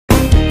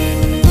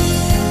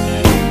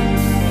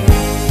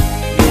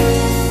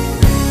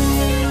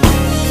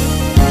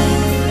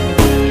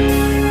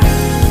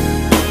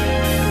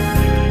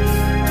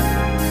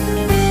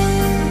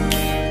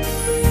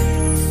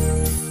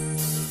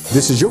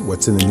This is your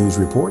What's in the News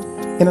report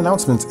and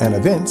announcements and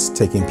events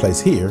taking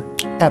place here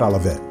at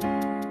Olivet.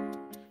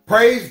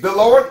 Praise the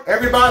Lord,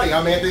 everybody.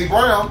 I'm Anthony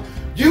Brown.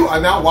 You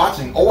are now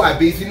watching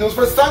OIBC News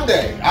for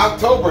Sunday,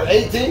 October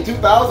 18,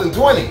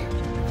 2020.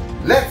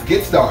 Let's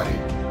get started.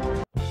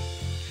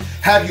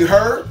 Have you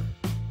heard?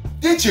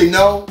 Did you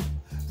know?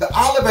 The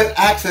Olivet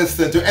Access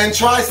Center and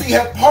Tri-C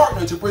have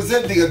partnered to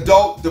present the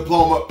Adult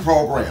Diploma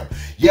Program.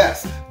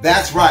 Yes,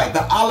 that's right.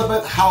 The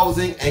Olivet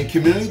Housing and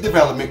Community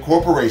Development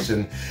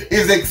Corporation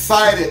is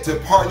excited to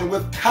partner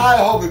with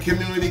Cuyahoga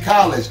Community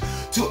College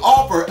to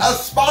offer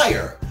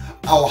Aspire,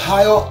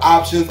 Ohio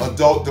Options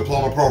Adult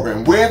Diploma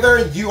Program.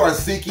 Whether you are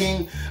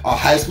seeking a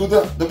high school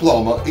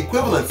diploma,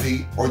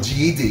 equivalency, or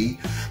GED,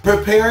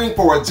 preparing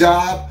for a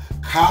job,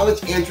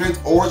 college entrance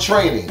or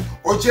training,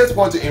 or just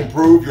want to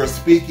improve your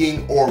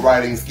speaking or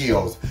writing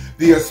skills,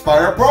 the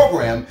Aspire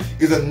program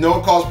is a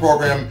no-cost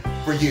program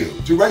for you.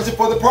 To register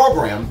for the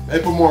program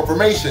and for more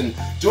information,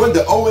 join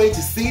the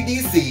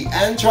OHCDC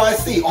and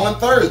Tri-C on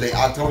Thursday,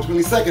 October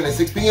 22nd at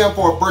 6 p.m.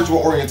 for a virtual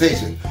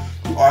orientation.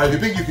 To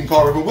RSVP, you can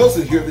call Reverend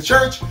Wilson here at the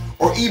church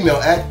or email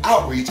at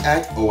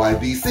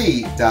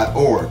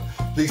outreach@oibc.org.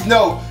 Please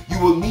note, you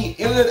will need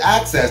internet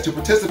access to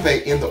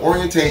participate in the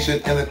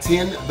orientation and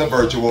attend the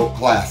virtual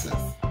classes.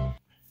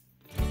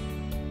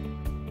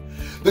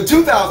 The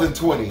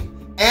 2020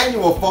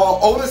 annual Fall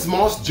Otis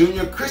Moss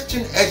Jr.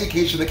 Christian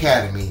Education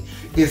Academy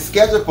is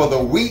scheduled for the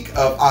week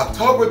of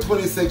October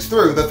 26th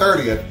through the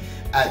 30th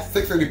at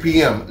 6:30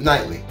 p.m.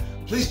 nightly.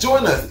 Please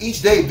join us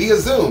each day via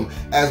Zoom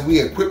as we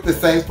equip the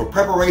saints for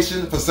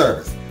preparation for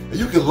service.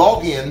 You can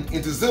log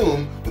into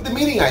Zoom with the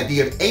meeting ID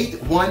of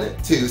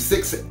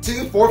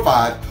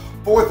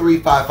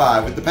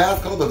 812-6245-4355 with the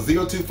passcode of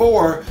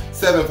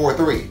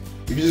 024743.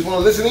 If you just want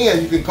to listen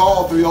in, you can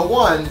call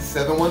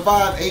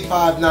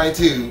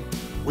 301-715-8592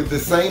 with the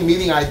same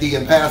meeting ID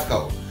and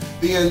passcode.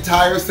 The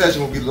entire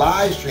session will be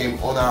live streamed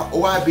on our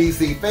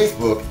OIBC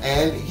Facebook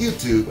and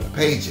YouTube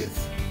pages.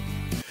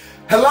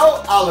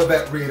 Hello,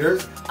 Olivet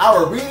readers.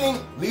 Our Reading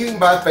Leading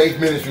by Faith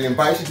Ministry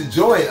invites you to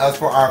join us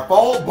for our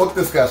fall book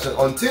discussion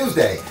on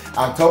Tuesday,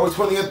 October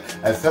 20th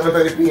at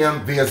 7:30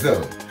 p.m. via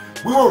Zoom.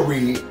 We will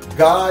read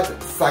God's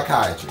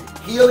Psychiatry,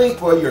 Healing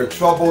for Your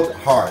Troubled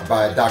Heart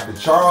by Dr.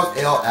 Charles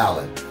L.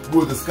 Allen. We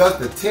will discuss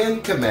the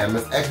 10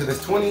 Commandments, Exodus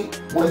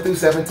 20:1 through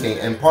 17,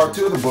 and part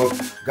 2 of the book,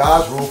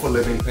 God's Rule for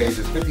Living,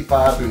 pages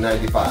 55 through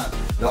 95.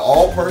 Now,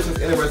 all persons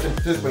interested in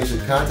participating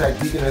should contact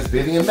Deaconess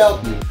Vivian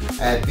Melton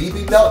at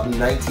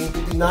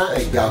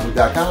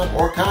bbmelton1959@yahoo.com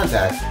or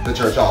contact the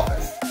church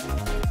office.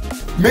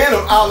 Men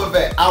of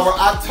Olivet, our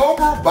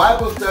October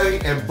Bible study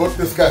and book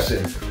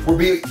discussion will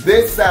be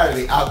this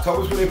Saturday,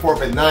 October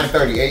 24th at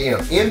 9:30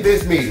 a.m. In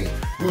this meeting,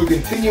 we will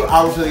continue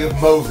our study of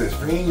Moses,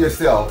 Freeing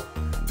Yourself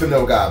to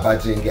Know God by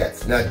Jen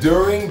Getz. Now,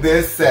 during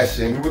this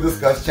session, we will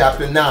discuss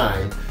chapter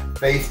 9,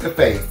 Face to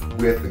Face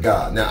with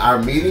God. Now, our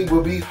meeting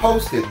will be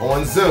hosted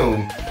on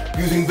Zoom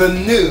using the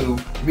new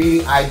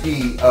meeting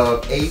ID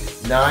of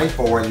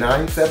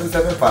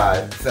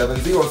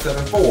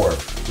 894-9775-7074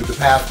 with the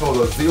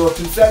passcode of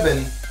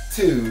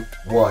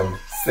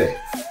 027216.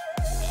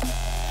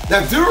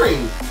 Now,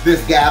 during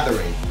this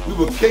gathering, we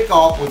will kick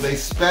off with a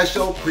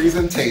special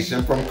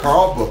presentation from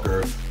Carl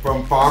Booker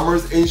from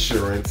Farmers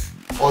Insurance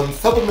on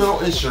supplemental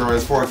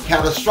insurance for a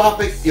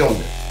catastrophic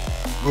illness.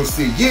 We'll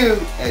see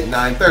you at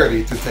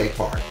 9:30 to take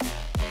part.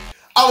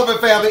 Olivet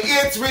family,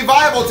 it's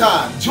revival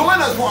time. Join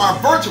us for our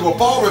virtual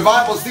fall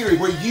revival series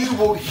where you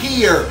will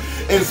hear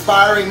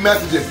inspiring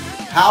messages.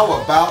 How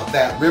about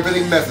that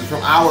riveting message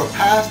from our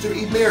pastor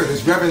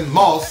emeritus, Reverend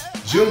Moss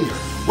Jr.?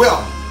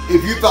 Well,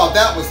 if you thought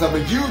that was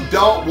something, you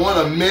don't want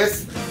to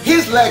miss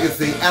his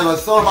legacy and a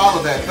son of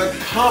Olivet, the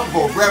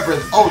comparable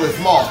Reverend Otis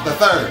Moss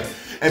III,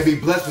 and be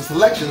blessed with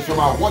selections from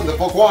our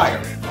wonderful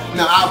choir.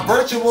 Now, our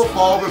virtual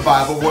fall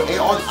revival will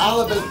air on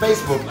Olivet's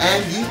Facebook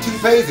and YouTube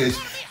pages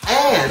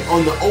and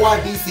on the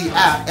OIBC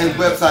app and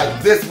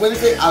website this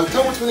Wednesday,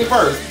 October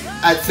 21st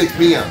at 6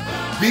 p.m.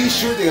 Be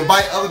sure to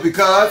invite others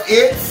because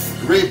it's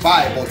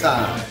revival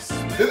time.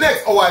 The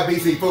next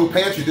OIBC food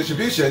pantry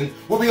distribution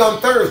will be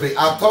on Thursday,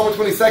 October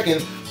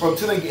 22nd from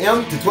 10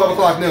 a.m. to 12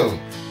 o'clock noon.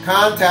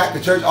 Contact the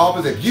church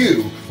office if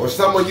you or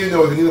someone you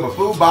know is in need of a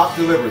food box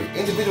delivery.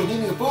 Individuals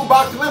needing a food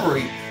box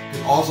delivery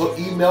can also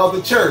email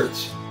the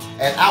church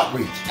at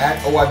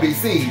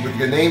outreach@OIBC with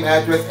your name,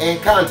 address,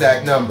 and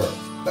contact number.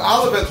 The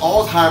Olivet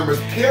Alzheimer's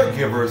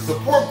Caregivers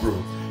Support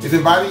Group is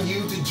inviting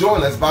you to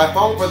join us by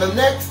phone for the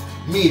next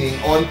meeting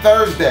on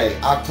Thursday,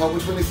 October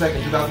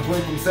 22nd,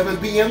 2020 from 7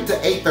 p.m. to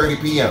 8:30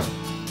 p.m.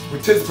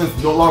 Participants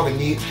no longer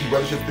need to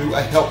register through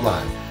a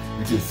helpline.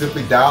 You can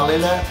simply dial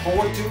in at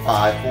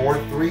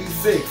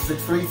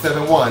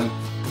 425-436-6371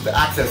 with the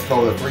access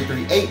code of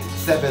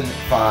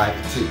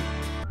 338752.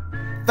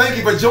 Thank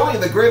you for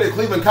joining the Greater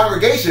Cleveland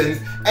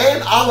congregations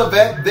and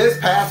Olivet this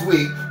past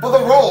week for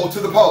the Roll to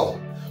the Poll.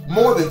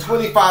 More than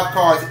 25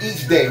 cars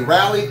each day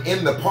rallied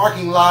in the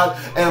parking lot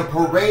and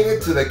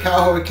paraded to the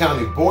Cuyahoga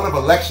County Board of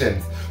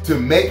Elections to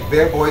make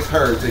their voice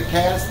heard to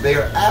cast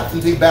their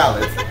absentee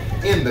ballots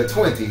in the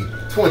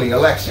 2020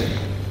 election.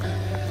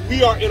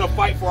 we are in a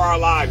fight for our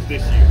lives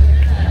this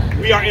year.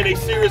 We are in a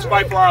serious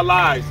fight for our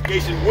lives.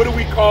 Nation, what are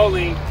we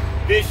calling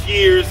this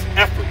year's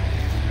effort?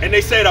 And they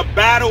said a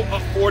battle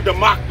for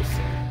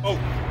democracy. Oh,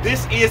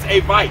 this is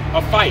a fight.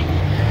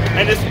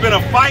 And it's been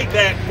a fight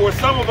that for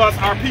some of us,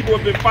 our people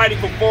have been fighting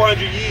for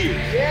 400 years.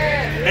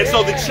 And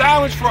so the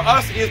challenge for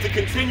us is to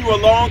continue a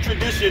long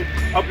tradition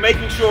of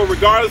making sure,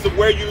 regardless of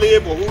where you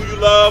live or who you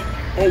love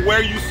or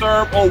where you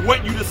serve or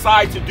what you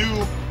decide to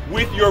do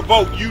with your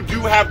vote, you do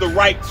have the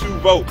right to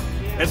vote.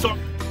 And so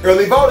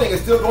early voting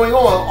is still going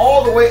on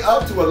all the way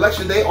up to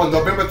Election Day on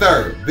November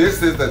 3rd.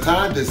 This is the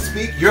time to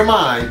speak your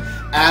mind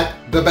at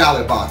the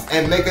ballot box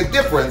and make a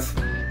difference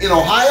in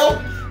Ohio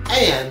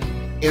and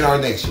in our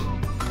nation.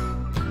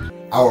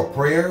 Our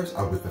prayers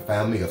are with the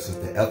family of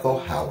Sister Ethel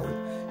Howard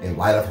in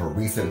light of her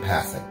recent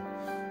passing.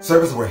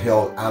 Services were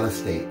held out of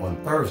state on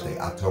Thursday,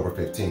 October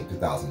 15,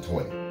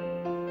 2020.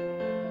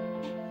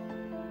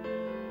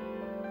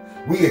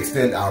 We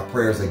extend our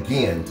prayers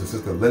again to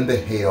Sister Linda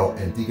Hale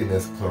and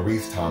Deaconess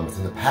Clarice Thomas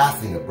in the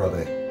passing of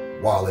Brother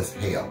Wallace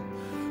Hale.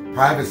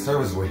 Private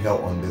services were held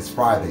on this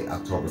Friday,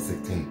 October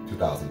 16,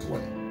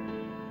 2020.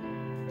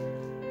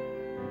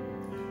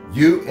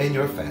 You and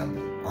your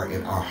family are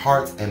in our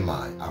hearts and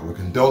minds. Our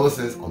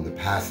condolences on the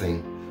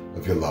passing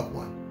of your loved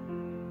one.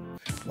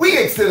 We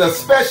extend a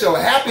special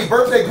happy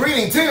birthday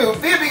greeting to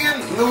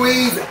Vivian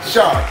Louise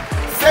Sharp,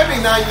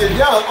 79 years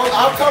young on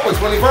October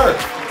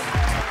 21st.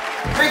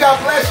 May God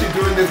bless you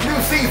during this new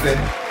season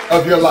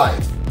of your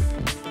life.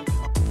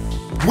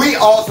 We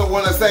also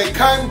want to say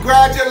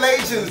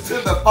congratulations to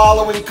the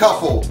following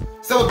couple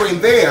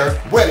celebrating their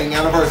wedding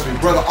anniversary,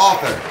 Brother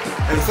Arthur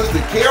and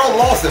Sister Carol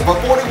Lawson for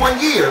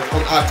 41 years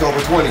on October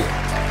 20th.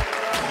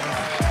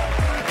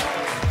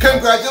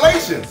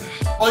 Congratulations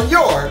on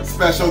your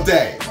special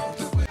day.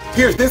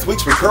 Here's this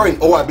week's recurring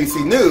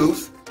OIBC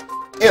news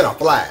in a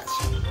flash.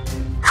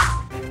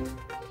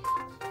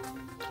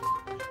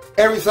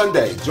 Every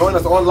Sunday, join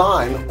us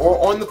online or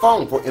on the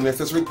phone for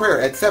intercessory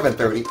prayer at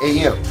 7:30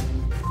 a.m.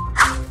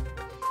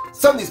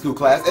 Sunday school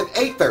class at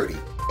 8:30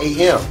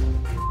 a.m.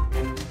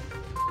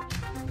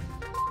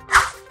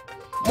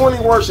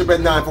 Morning worship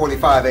at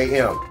 9:45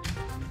 a.m.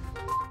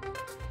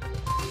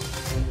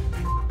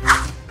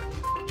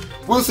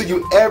 We'll see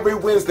you every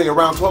Wednesday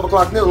around 12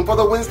 o'clock noon for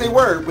the Wednesday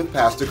Word with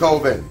Pastor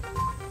Colvin.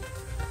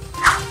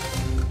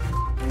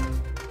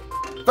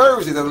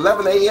 Thursdays at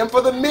 11 a.m. for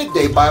the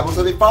Midday Bible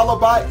study, followed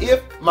by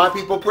If My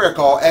People prayer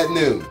call at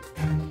noon.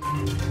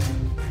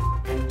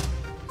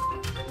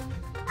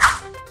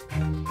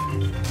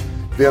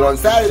 Then on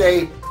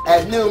Saturday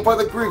at noon for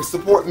the Grief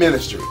Support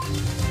Ministry.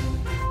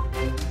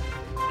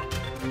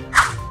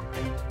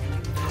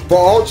 For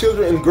all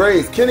children in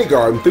grades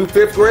kindergarten through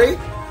 5th grade,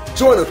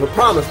 join us for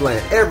Promised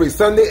Land every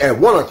Sunday at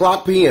 1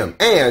 o'clock p.m.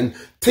 And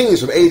teens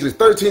from ages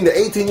 13 to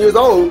 18 years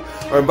old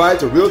are invited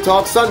to Real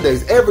Talk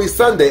Sundays every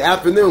Sunday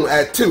afternoon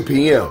at 2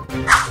 p.m.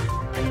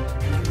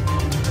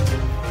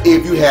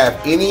 If you have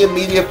any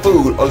immediate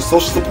food or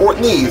social support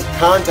needs,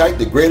 contact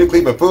the Greater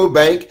Cleveland Food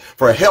Bank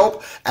for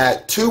help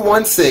at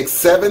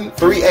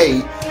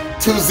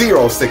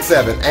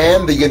 216-738-2067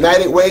 and the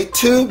United Way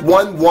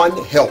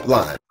 211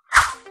 helpline.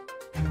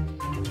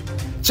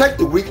 Check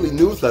the weekly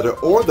newsletter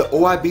or the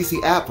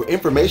OIBC app for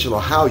information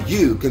on how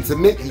you can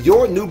submit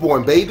your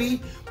newborn baby,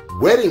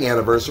 wedding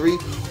anniversary,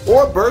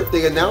 or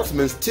birthday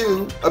announcements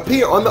to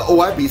appear on the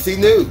OIBC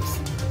News.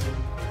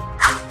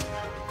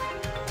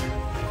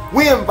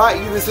 We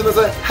invite you to send us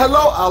a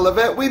 "Hello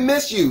Olivet, we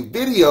miss you"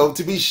 video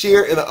to be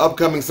shared in an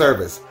upcoming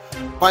service.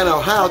 Find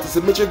out how to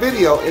submit your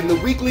video in the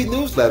weekly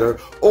newsletter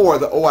or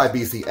the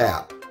OIBC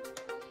app.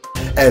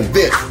 And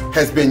this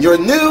has been your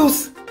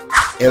news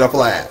in a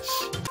flash.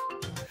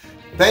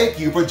 Thank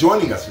you for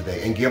joining us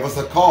today, and give us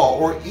a call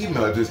or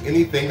email if there's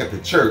anything that the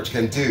church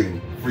can do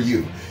for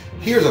you.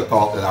 Here's a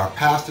thought that our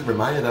pastor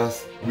reminded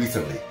us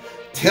recently.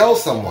 Tell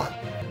someone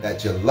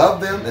that you love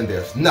them and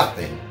there's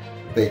nothing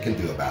they can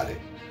do about it.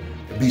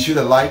 Be sure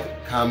to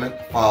like, comment,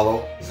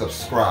 follow,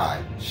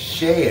 subscribe,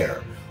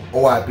 share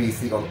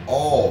OIBC on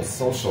all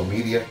social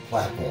media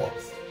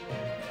platforms.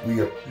 We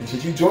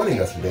appreciate you joining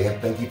us today,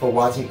 and thank you for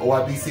watching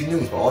OIBC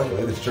News for all your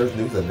latest church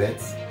news,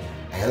 events,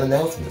 and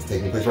announcements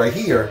taking place right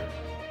here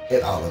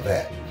at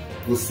Olivet.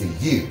 We'll see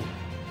you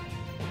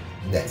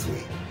next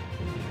week.